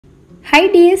Hi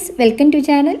dears, welcome to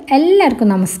channel. എല്ലാവർക്കും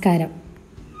നമസ്കാരം.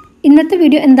 ഇന്നത്തെ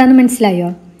വീഡിയോ എന്താണെന്ന് മനസ്സിലായോ?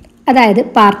 അതായത്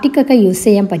പാർട്ടിക്കൊക്കെ യൂസ്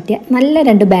ചെയ്യാൻ പറ്റിയ നല്ല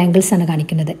രണ്ട് ബാംഗിൾസ് ആണ്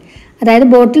കാണിക്കുന്നത്. അതായത്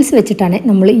ബോട്ടിൽസ് വെച്ചിട്ടാണ്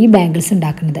നമ്മൾ ഈ ബാംഗിൾസ്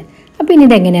ഉണ്ടാക്കുന്നത്. അപ്പോൾ ഇനി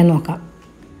ഇത് എങ്ങനെയാണെന്ന് നോക്കാം.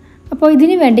 അപ്പോൾ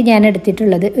ഇതിനു വേണ്ടി ഞാൻ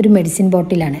എടുത്തിട്ടുള്ളത് ഒരു മെഡിസിൻ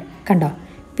ബോട്ടിലാണ്. കണ്ടോ?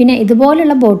 പിന്നെ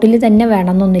ഇതുപോലുള്ള ബോട്ടിൽ തന്നെ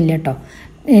വേണമെന്നൊന്നുമില്ല കേട്ടോ.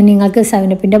 നിങ്ങൾക്ക്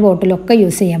 7-Upന്റെ ബോട്ടിലൊക്കെ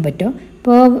യൂസ് ചെയ്യാൻ പറ്റും.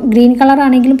 ഇപ്പോൾ ഗ്രീൻ കളർ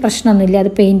ആണെങ്കിലും പ്രശ്നമൊന്നുമില്ല,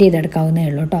 അത് പെയിൻറ്റ് ചെയ്തെടുക്കാവുന്നേ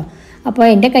ഉള്ളൂ കേട്ടോ. അപ്പോൾ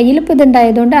എൻ്റെ കയ്യിലിപ്പോൾ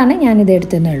ഇതുണ്ടായതുകൊണ്ടാണ് ഞാനിത്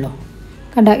എടുത്തതേ ഉള്ളൂ.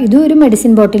 കണ്ടോ, ഇതും ഒരു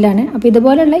മെഡിസിൻ ബോട്ടിലാണ്. അപ്പോൾ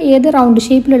ഇതുപോലുള്ള ഏത് റൗണ്ട്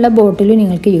ഷേപ്പിലുള്ള ബോട്ടിലും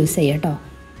നിങ്ങൾക്ക് യൂസ് ചെയ്യാം കേട്ടോ.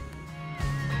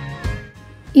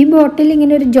 ഈ ബോട്ടിൽ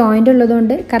ഇങ്ങനെ ഒരു ജോയിൻ്റ്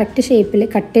ഉള്ളതുകൊണ്ട് കറക്റ്റ് ഷേപ്പിൽ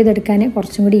കട്ട് ചെയ്തെടുക്കാൻ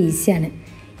കുറച്ചും കൂടി ഈസിയാണ്.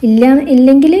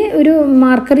 ഇല്ലെങ്കിൽ ഒരു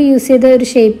മാർക്കർ യൂസ് ചെയ്ത ഒരു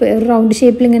ഷേപ്പ്, ഒരു റൗണ്ട്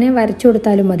ഷേപ്പിൽ ഇങ്ങനെ വരച്ചു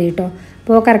കൊടുത്താലും മതി കേട്ടോ.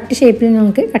 അപ്പോൾ കറക്റ്റ് ഷേപ്പിൽ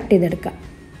നമുക്ക് കട്ട് ചെയ്തെടുക്കാം.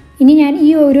 ഇനി ഞാൻ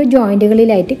ഈ ഓരോ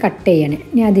ജോയിൻറ്റുകളിലായിട്ട് കട്ട് ചെയ്യണേ,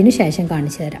 ഞാൻ അതിന് ശേഷം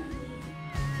കാണിച്ചു തരാം.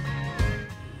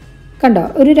 കണ്ടോ,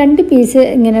 ഒരു 2 പീസ്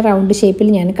ഇങ്ങനെ റൗണ്ട് ഷേപ്പിൽ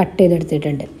ഞാൻ കട്ട്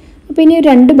ചെയ്തെടുത്തിട്ടുണ്ട്. അപ്പോൾ ഇനി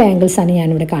 2 ബാംഗിൾസാണ്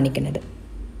ഞാനിവിടെ കാണിക്കുന്നത്.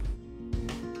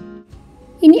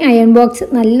 ഇനി അയൺ ബോക്സ്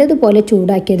നല്ലതുപോലെ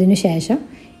ചൂടാക്കിയതിന് ശേഷം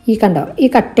കണ്ടോ, ഈ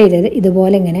കട്ട് ചെയ്തത്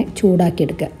ഇതുപോലെ ഇങ്ങനെ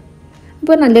ചൂടാക്കിയെടുക്കുക.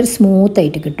 അപ്പോൾ നല്ലൊരു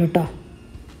സ്മൂത്തായിട്ട് കിട്ടും കേട്ടോ.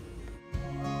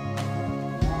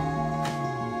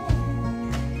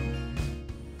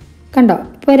 കണ്ടോ,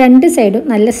 ഇപ്പോൾ 2 സൈഡും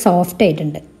നല്ല സോഫ്റ്റ്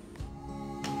ആയിട്ടുണ്ട്.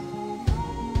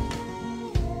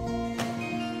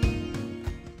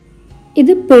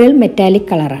 ഇത് പേൾ മെറ്റാലിക്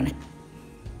കളറാണ്.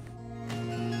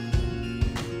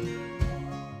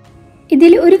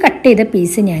 ഇതിൽ ഒരു കട്ട് ചെയ്ത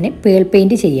പീസ് ഞാൻ പേൾ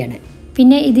പെയിൻറ്റ് ചെയ്യാണ്.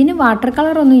 പിന്നെ ഇതിന് വാട്ടർ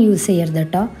കളറൊന്നും യൂസ് ചെയ്യരുത്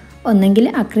കേട്ടോ. ഒന്നെങ്കിൽ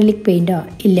അക്രിലിക് പെയിൻറ്റോ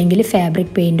ഇല്ലെങ്കിൽ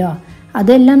ഫാബ്രിക് പെയിൻറ്റോ,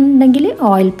 അതെല്ലാം ഉണ്ടെങ്കിൽ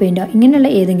ഓയിൽ പെയിൻറ്റോ, ഇങ്ങനെയുള്ള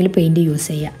ഏതെങ്കിലും പെയിൻറ്റ് യൂസ്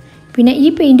ചെയ്യുക. പിന്നെ ഈ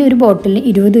പെയിൻറ്റ് ഒരു ബോട്ടിലിന്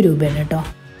 20 രൂപയാണ് കേട്ടോ.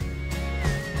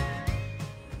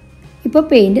 ഇപ്പോൾ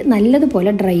പെയിൻറ്റ്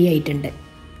നല്ലതുപോലെ ഡ്രൈ ആയിട്ടുണ്ട്.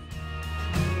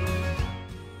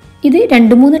 ഇത്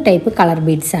 2-3 ടൈപ്പ് കളർ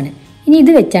ബീഡ്സ് ആണ്. ഇനി ഇത്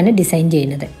വെച്ചാണ് ഡിസൈൻ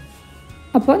ചെയ്യുന്നത്.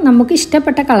 അപ്പോൾ നമുക്ക്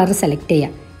ഇഷ്ടപ്പെട്ട കളർ സെലക്ട്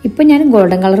ചെയ്യാം. ഇപ്പോൾ ഞാൻ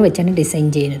ഗോൾഡൻ കളർ വെച്ചാണ് ഡിസൈൻ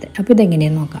ചെയ്യുന്നത്. അപ്പോൾ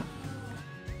ഇതെങ്ങനെയാണെന്ന് നോക്കാം.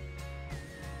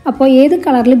 അപ്പോൾ ഏത്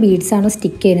കളറിൽ ബീഡ്സ് ആണോ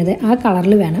സ്റ്റിക്ക് ചെയ്യുന്നത് ആ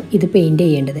കളറിൽ വേണം ഇത് പെയിൻറ്റ്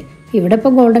ചെയ്യേണ്ടത്. ഇവിടെ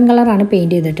ഇപ്പോൾ ഗോൾഡൻ കളറാണ്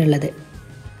പെയിൻറ്റ് ചെയ്തിട്ടുള്ളത്.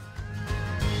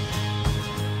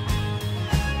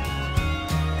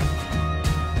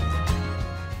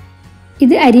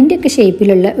 ഇത് അരിൻ്റെ ഒക്കെ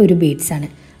ഷേപ്പിലുള്ള ഒരു ബീഡ്സ് ആണ്.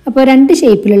 അപ്പോൾ 2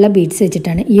 ഷേപ്പിലുള്ള ബീഡ്സ്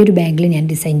വെച്ചിട്ടാണ് ഈ ഒരു ബാഗിൽ ഞാൻ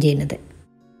ഡിസൈൻ ചെയ്യുന്നത്.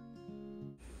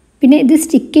 പിന്നെ ഇത്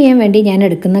സ്റ്റിക്ക് ചെയ്യാൻ വേണ്ടി ഞാൻ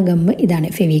എടുക്കുന്ന ഗമ്മ് ഇതാണ്,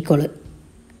 ഫെവിക്കോള്.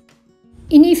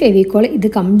 ഇനി ഈ ഫെവിക്കോൾ ഇത്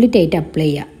കംപ്ലീറ്റ് ആയിട്ട് അപ്ലൈ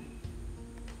ചെയ്യുക.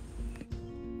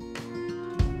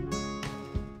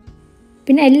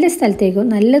 പിന്നെ എല്ലാ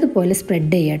സ്ഥലത്തേക്കും നല്ലതുപോലെ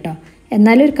സ്പ്രെഡ് ചെയ്യുക കേട്ടോ.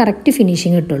 എന്നാലും ഒരു കറക്റ്റ്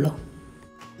ഫിനിഷിങ് കിട്ടുള്ളൂ.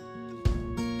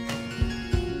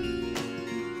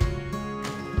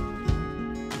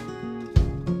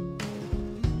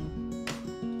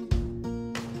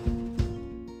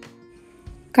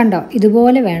 കണ്ടോ,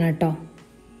 ഇതുപോലെ വേണം കേട്ടോ.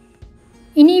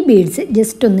 ഇനി ഈ ബീഡ്സ്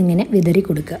ജസ്റ്റ് ഒന്നിങ്ങനെ വിതറി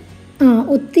കൊടുക്കുക.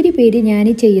 ഒത്തിരി പേര് ഞാൻ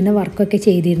ചെയ്യുന്ന വർക്കൊക്കെ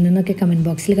ചെയ്തിരുന്നെന്നൊക്കെ കമൻറ്റ്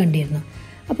ബോക്സിൽ കണ്ടിരുന്നു.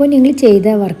 അപ്പോൾ നിങ്ങൾ ചെയ്ത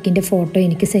വർക്കിൻ്റെ ഫോട്ടോ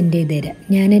എനിക്ക് സെൻഡ് ചെയ്ത് തരാം.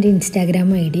 ഞാനൊരു ഇൻസ്റ്റാഗ്രാം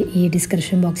ID ഈ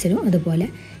ഡിസ്ക്രിപ്ഷൻ ബോക്സിലും അതുപോലെ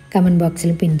കമൻറ്റ്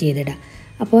ബോക്സിലും പിൻ ചെയ്തിടാം.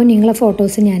 അപ്പോൾ നിങ്ങളെ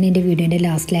ഫോട്ടോസ് ഞാൻ എൻ്റെ വീഡിയോൻ്റെ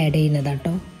ലാസ്റ്റിൽ ആഡ് ചെയ്യുന്നതാണ്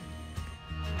കേട്ടോ.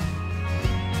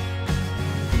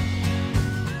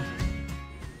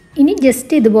 ഇനി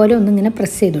ജസ്റ്റ് ഇതുപോലെ ഒന്നിങ്ങനെ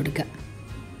പ്രസ് ചെയ്ത് കൊടുക്കുക.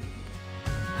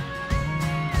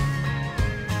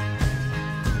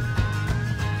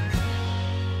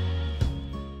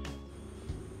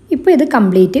 ഇപ്പോൾ ഇത്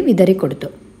കംപ്ലീറ്റ് വിതറി കൊടുത്തു.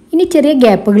 ഇനി ചെറിയ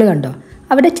ഗ്യാപ്പുകൾ കണ്ടോ,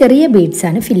 അവിടെ ചെറിയ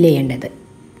ബീഡ്സാണ് ഫില്ല് ചെയ്യേണ്ടത്.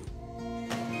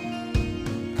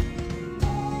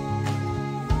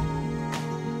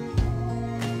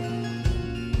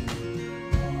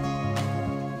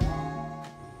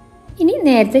 ഇനി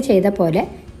നേരത്തെ ചെയ്ത പോലെ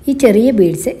ഈ ചെറിയ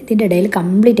ബീഡ്സ് ഇതിൻ്റെ ഇടയിൽ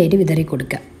കംപ്ലീറ്റ് ആയിട്ട് വിതറി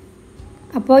കൊടുക്കുക.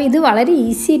 അപ്പോൾ ഇത് വളരെ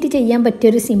ഈസി ആയിട്ട് ചെയ്യാൻ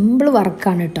പറ്റിയൊരു സിമ്പിൾ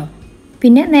വർക്കാണ് കേട്ടോ.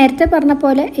 പിന്നെ നേരത്തെ പറഞ്ഞ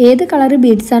പോലെ ഏത് കളർ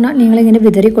ബീഡ്സാണോ നിങ്ങളിങ്ങനെ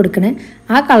വിതറി കൊടുക്കണേ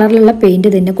ആ കളറിലുള്ള പെയിൻറ്റ്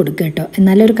തന്നെ കൊടുക്കുക കേട്ടോ.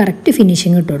 എന്നാലേ ഒരു കറക്റ്റ്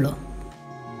ഫിനിഷിങ് കിട്ടുള്ളൂ.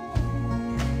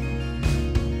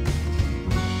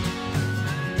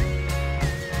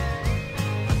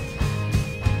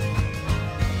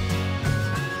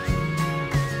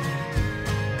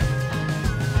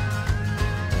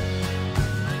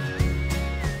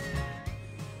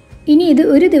 ഇനി ഇത്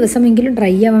ഒരു ദിവസമെങ്കിലും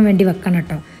ഡ്രൈ ആവാൻ വേണ്ടി വെക്കണം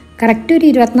കേട്ടോ. കറക്റ്റ് ഒരു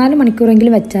 24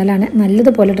 മണിക്കൂറെങ്കിലും വെച്ചാലാണ്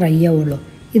നല്ലതുപോലെ ഡ്രൈ ആവുള്ളൂ.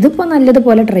 ഇതിപ്പോൾ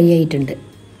നല്ലതുപോലെ ഡ്രൈ ആയിട്ടുണ്ട്.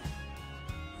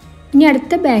 ഇനി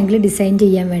അടുത്ത ബാങ്കിൽ ഡിസൈൻ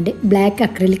ചെയ്യാൻ വേണ്ടി ബ്ലാക്ക്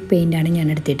അക്രിലിക് പെയിൻ്റാണ് ഞാൻ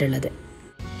എടുത്തിട്ടുള്ളത്.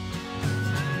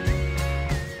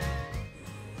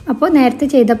 അപ്പോൾ നേരത്തെ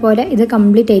ചെയ്ത പോലെ ഇത്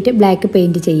കംപ്ലീറ്റ് ആയിട്ട് ബ്ലാക്ക്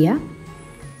പെയിൻറ്റ് ചെയ്യുക.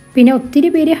 പിന്നെ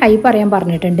ഒത്തിരി പേര് ഹൈ പറയാൻ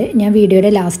പറഞ്ഞിട്ടുണ്ട്, ഞാൻ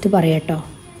വീഡിയോയുടെ ലാസ്റ്റ് പറയാം കേട്ടോ.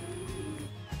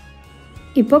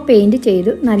 ഇപ്പോൾ പെയിൻറ്റ്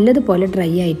ചെയ്തു നല്ലതുപോലെ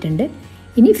ഡ്രൈ ആയിട്ടുണ്ട്.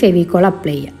 ഇനി ഫെവിക്കോൾ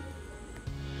അപ്ലൈ ചെയ്യാം.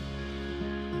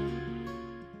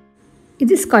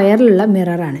 ഇത് സ്ക്വയറിലുള്ള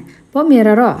മിററാണ്. അപ്പോൾ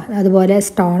മിററോ അതുപോലെ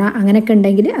സ്റ്റോണോ അങ്ങനെയൊക്കെ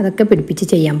ഉണ്ടെങ്കിൽ അതൊക്കെ പിടിപ്പിച്ച്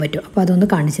ചെയ്യാൻ പറ്റും. അപ്പോൾ അതൊന്ന്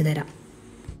കാണിച്ചു തരാം.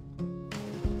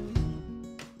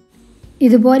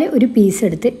 ഇതുപോലെ ഒരു പീസ്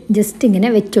എടുത്ത് ജസ്റ്റ് ഇങ്ങനെ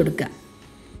വെച്ചുകൊടുക്കുക.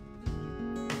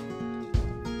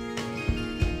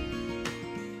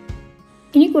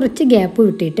 ഇനി കുറച്ച് ഗ്യാപ്പ്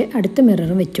വിട്ടിട്ട് അടുത്ത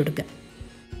മിററും വെച്ചുകൊടുക്കുക.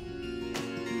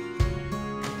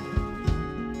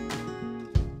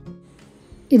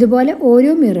 ഇതുപോലെ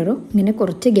ഓരോ മിററും ഇങ്ങനെ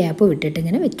കുറച്ച് ഗ്യാപ്പ് വിട്ടിട്ട്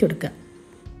ഇങ്ങനെ വെച്ചുകൊടുക്കുക.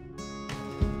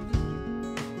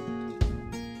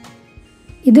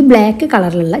 ഇത് ബ്ലാക്ക്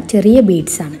കളറിലുള്ള ചെറിയ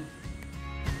ബീഡ്സാണ്.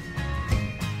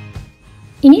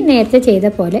 ഇനി നേരത്തെ ചെയ്ത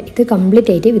പോലെ ഇത്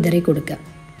കംപ്ലീറ്റ് ആയിട്ട് വിതറി കൊടുക്കുക.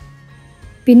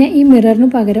 പിന്നെ ഈ മിററിന്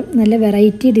പകരം നല്ല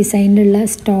വെറൈറ്റി ഡിസൈനിലുള്ള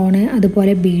സ്റ്റോണ്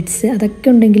അതുപോലെ ബീഡ്സ് അതൊക്കെ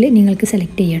ഉണ്ടെങ്കിൽ നിങ്ങൾക്ക്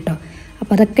സെലക്ട് ചെയ്യാം കേട്ടോ.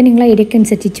 അപ്പോൾ അതൊക്കെ നിങ്ങൾ ഐഡിയക്ക്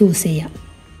അനുസരിച്ച് ചൂസ് ചെയ്യാം.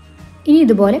 ഇനി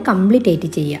ഇതുപോലെ കംപ്ലീറ്റ് ആയിട്ട്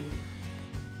ചെയ്യാം.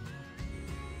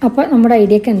 അപ്പോൾ നമ്മുടെ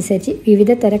ഐഡിയക്ക് അനുസരിച്ച്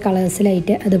വിവിധ തരം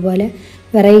കളേഴ്സിലായിട്ട് അതുപോലെ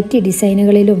വെറൈറ്റി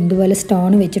ഡിസൈനുകളിലും ഇതുപോലെ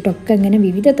സ്റ്റോൺ വെച്ചിട്ടൊക്കെ ഇങ്ങനെ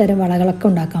വിവിധ തരം വളകളൊക്കെ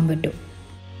ഉണ്ടാക്കാൻ പറ്റും.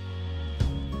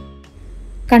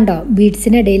 കണ്ടോ,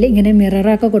 ബീഡ്സിൻ്റെ ഇടയിൽ ഇങ്ങനെ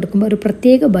മിററൊക്കെ കൊടുക്കുമ്പോൾ ഒരു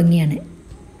പ്രത്യേക ഭംഗിയാണ്.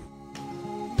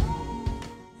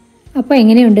 അപ്പോൾ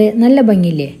എങ്ങനെയുണ്ട്? നല്ല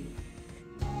ഭംഗിയില്ലേ?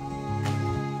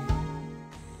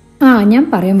 ഞാൻ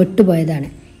പറയാൻ വിട്ടുപോയതാണ്.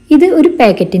 ഇത് ഒരു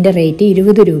പാക്കറ്റിൻ്റെ റേറ്റ്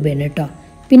 20 രൂപയാണ് കേട്ടോ.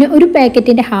 പിന്നെ ഒരു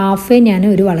പാക്കറ്റിൻ്റെ ഹാഫേ ഞാൻ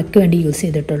ഒരു വളയ്ക്ക് വേണ്ടി യൂസ്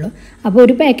ചെയ്തിട്ടുള്ളൂ. അപ്പോൾ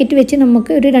ഒരു പാക്കറ്റ് വെച്ച്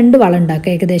നമുക്ക് ഒരു 2 വള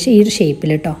ഉണ്ടാക്കാം, ഏകദേശം ഈ ഒരു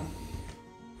ഷേപ്പിൽ കേട്ടോ.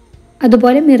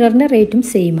 അതുപോലെ മിററിൻ്റെ റേറ്റും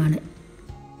സെയിം ആണ്.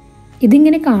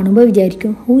 ഇതിങ്ങനെ കാണുമ്പോൾ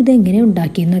വിചാരിക്കും ഇതെങ്ങനെ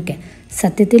ഉണ്ടാക്കിയെന്നൊക്കെ.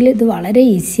 സത്യത്തിൽ ഇത് വളരെ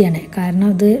ഈസിയാണ്. കാരണം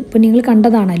ഇത് ഇപ്പോൾ നിങ്ങൾ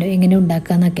കണ്ടതാണല്ലോ എങ്ങനെ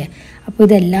ഉണ്ടാക്കാമെന്നൊക്കെ. അപ്പോൾ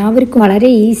ഇതെല്ലാവർക്കും വളരെ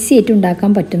ഈസി ആയിട്ട്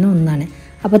ഉണ്ടാക്കാൻ പറ്റുന്ന ഒന്നാണ്.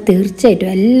 അപ്പോൾ തീർച്ചയായിട്ടും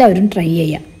എല്ലാവരും ട്രൈ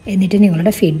ചെയ്യുക. എന്നിട്ട്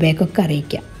നിങ്ങളുടെ ഫീഡ്ബാക്കൊക്കെ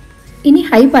അറിയിക്കുക. ഇനി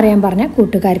ഹൈ പറയാൻ പറഞ്ഞ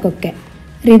കൂട്ടുകാർക്കൊക്കെ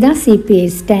Rita CP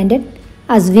 8 standard,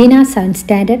 അസ്വീന 7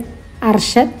 standard,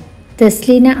 Arshad,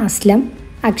 Thasleena Aslam,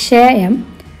 Akshaya M,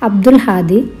 Abdul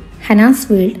Hadi, Hanas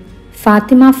wheeled,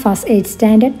 Fathima ഫാസ് 8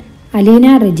 standard, Aleena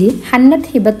Riji, ഹന്നത്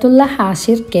Hibathulla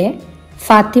Hashir K,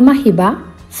 Fathima Hiba,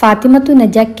 Fathimathu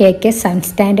നജ KK 7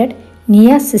 standard, നിയ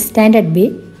 6 standard B,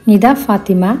 Nida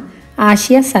Fathima,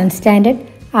 Ashiya 7 standard,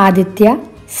 Aditya,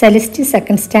 സെലിസ്റ്റ്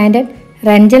 2nd standard,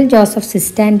 റഞ്ചൽ Joseph 6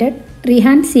 standard,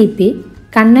 Rihan CP,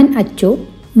 Kannan Achu,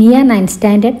 നിയ 9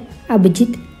 standard,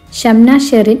 Abhijith, Shamna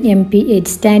Sherin MP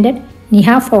 8 standard, Niha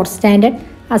 4 standard,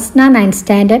 Asna 9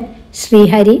 standard,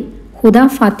 Sreehari, ഹുദ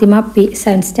Fathima P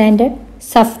 7 standard,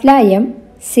 Safla M,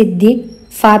 Siddique,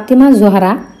 Fathima Suhara,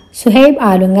 Suhaib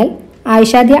Alungal,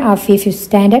 ആയിഷാദിയ ആഫി 5th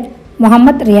standard,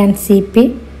 Muhammad Riyan CP,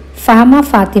 ഫഹമ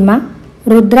Fathima,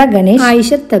 റുദ്ര Ganesh,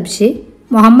 Ayishath തബ്ഷി,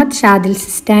 Muhammad Shadil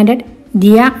 6th standard,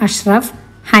 Diya Ashraf,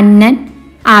 Hannan,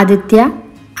 Aditya,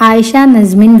 Ayisha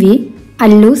നസ്മിൻ V,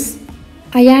 അല്ലൂസ്,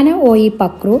 Ayana OE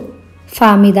Pakru,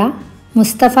 Famida,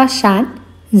 Mustafa Shaan,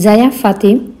 Jaya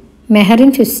ഫതീം,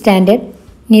 Mehreen 5th standard,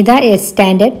 Nida 8th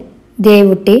standard,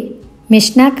 Devutty,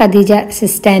 Mishna Khadija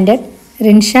 6th standard,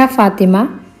 Rinsha Fathima,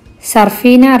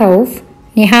 സർഫീന Rauf,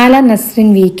 Nihala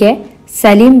Nasrin VK,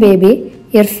 Saleem baby,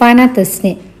 Irfana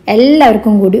Tasni,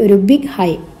 എല്ലാവർക്കും കൂടി ഒരു big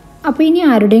high. അപ്പോൾ ഇനി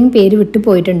ആരുടെയും പേര് വിട്ടു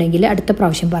പോയിട്ടുണ്ടെങ്കിൽ അടുത്ത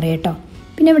പ്രാവശ്യം പറയട്ടോ.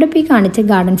 പിന്നെ ഇവിടെ ഇപ്പോൾ ഈ കാണിച്ച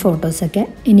ഗാർഡൻ ഫോട്ടോസൊക്കെ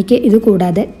എനിക്ക് ഇത്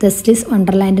കൂടാതെ തസ്ലിസ്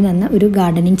വണ്ടർലാൻഡ് എന്ന ഒരു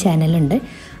ഗാർഡനിങ് ചാനലുണ്ട്.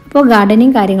 അപ്പോൾ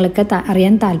ഗാർഡനിങ് കാര്യങ്ങളൊക്കെ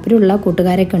അറിയാൻ താല്പര്യമുള്ള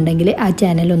കൂട്ടുകാരൊക്കെ ഉണ്ടെങ്കിൽ ആ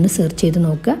ചാനൽ ഒന്ന് സെർച്ച് ചെയ്ത്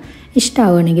നോക്കുക.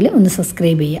 ഇഷ്ടമാവുകയാണെങ്കിൽ ഒന്ന്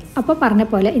സബ്സ്ക്രൈബ് ചെയ്യുക. അപ്പോൾ പറഞ്ഞ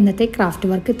പോലെ ഇന്നത്തെ ക്രാഫ്റ്റ്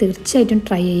വർക്ക് തീർച്ചയായിട്ടും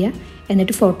ട്രൈ ചെയ്യുക.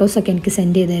 എന്നിട്ട് ഫോട്ടോസൊക്കെ എനിക്ക്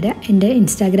സെൻഡ് ചെയ്ത് തരാം. എൻ്റെ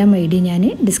ഇൻസ്റ്റാഗ്രാം ID ഞാൻ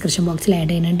ഡിസ്ക്രിപ്ഷൻ ബോക്സിൽ ആഡ്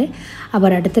ചെയ്യുന്നുണ്ട്.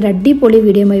 അപ്പോൾ അടുത്തൊരു അടിപൊളി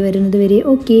വീഡിയോയുമായി വരുന്നത് വരെ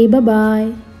ഓക്കെ, ബൈ.